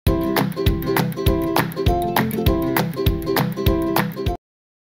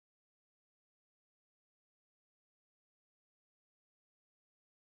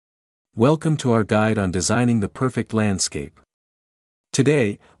Welcome to our guide on designing the perfect landscape.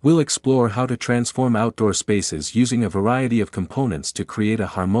 Today, we'll explore how to transform outdoor spaces using a variety of components to create a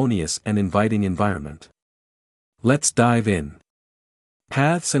harmonious and inviting environment. Let's dive in.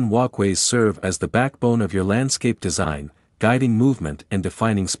 Paths and walkways serve as the backbone of your landscape design, guiding movement and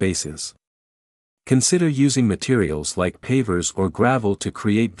defining spaces. Consider using materials like pavers or gravel to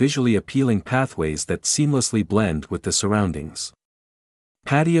create visually appealing pathways that seamlessly blend with the surroundings.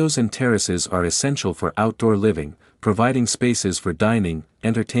 Patios and terraces are essential for outdoor living, providing spaces for dining,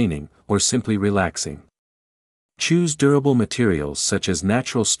 entertaining, or simply relaxing. Choose durable materials such as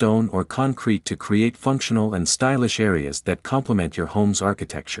natural stone or concrete to create functional and stylish areas that complement your home's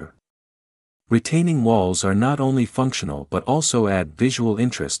architecture. Retaining walls are not only functional but also add visual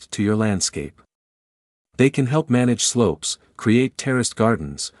interest to your landscape. They can help manage slopes, create terraced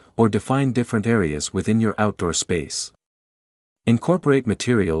gardens, or define different areas within your outdoor space. Incorporate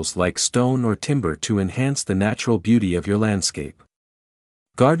materials like stone or timber to enhance the natural beauty of your landscape.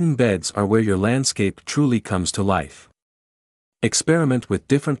 Garden beds are where your landscape truly comes to life. Experiment with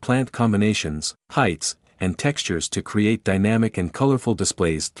different plant combinations, heights, and textures to create dynamic and colorful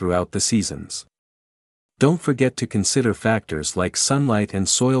displays throughout the seasons. Don't forget to consider factors like sunlight and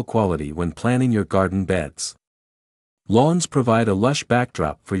soil quality when planning your garden beds. Lawns provide a lush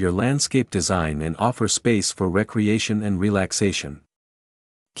backdrop for your landscape design and offer space for recreation and relaxation.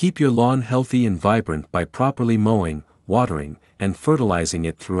 Keep your lawn healthy and vibrant by properly mowing, watering, and fertilizing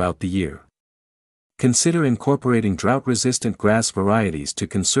it throughout the year. Consider incorporating drought-resistant grass varieties to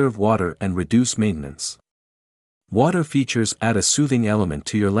conserve water and reduce maintenance. Water features add a soothing element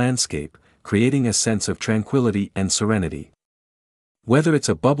to your landscape, creating a sense of tranquility and serenity. Whether it's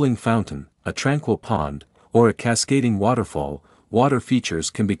a bubbling fountain, a tranquil pond, or a cascading waterfall, water features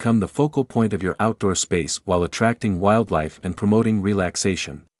can become the focal point of your outdoor space while attracting wildlife and promoting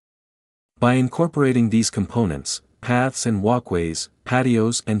relaxation. By incorporating these components, paths and walkways,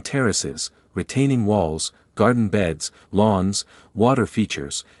 patios and terraces, retaining walls, garden beds, lawns, water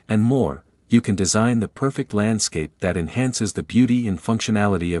features, and more, you can design the perfect landscape that enhances the beauty and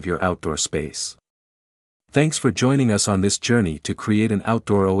functionality of your outdoor space. Thanks for joining us on this journey to create an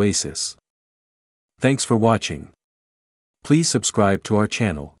outdoor oasis. Thanks for watching. Please subscribe to our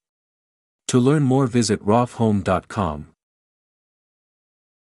channel. To learn more, visit rofhome.com.